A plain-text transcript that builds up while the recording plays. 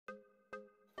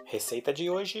Receita de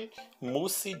hoje,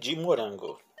 mousse de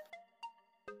morango.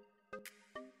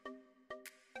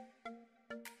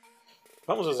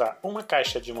 Vamos usar uma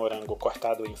caixa de morango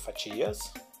cortado em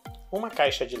fatias, uma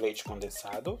caixa de leite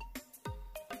condensado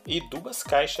e 2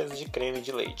 caixas de creme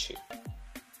de leite.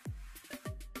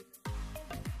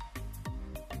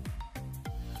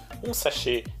 Um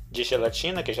sachê de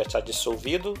gelatina que já está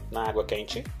dissolvido na água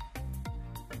quente.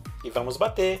 E vamos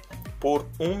bater por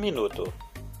 1 minuto.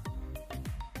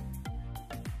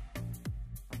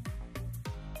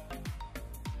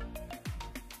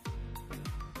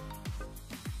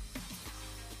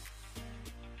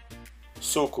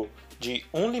 Suco de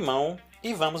 1 limão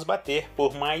e vamos bater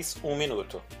por mais 1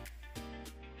 minuto.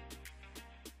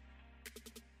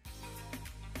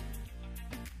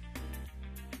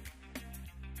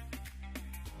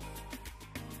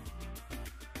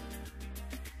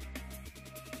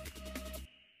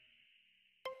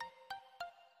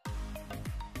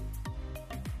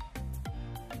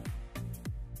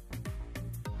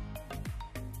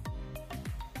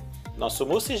 Nosso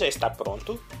mousse já está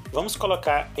pronto, vamos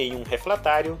colocar em um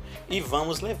refratário e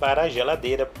vamos levar à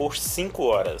geladeira por 5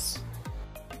 horas.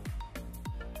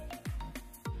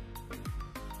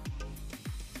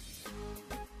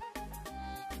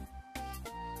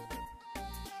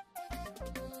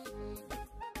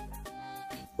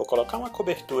 Vou colocar uma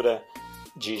cobertura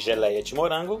de geleia de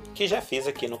morango que já fiz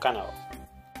aqui no canal.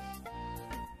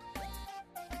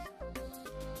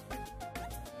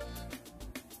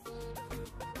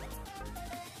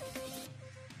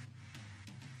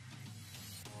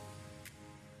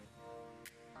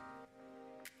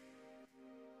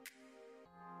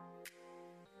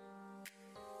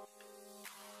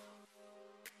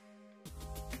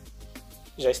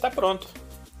 Já está pronto,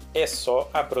 é só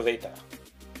aproveitar.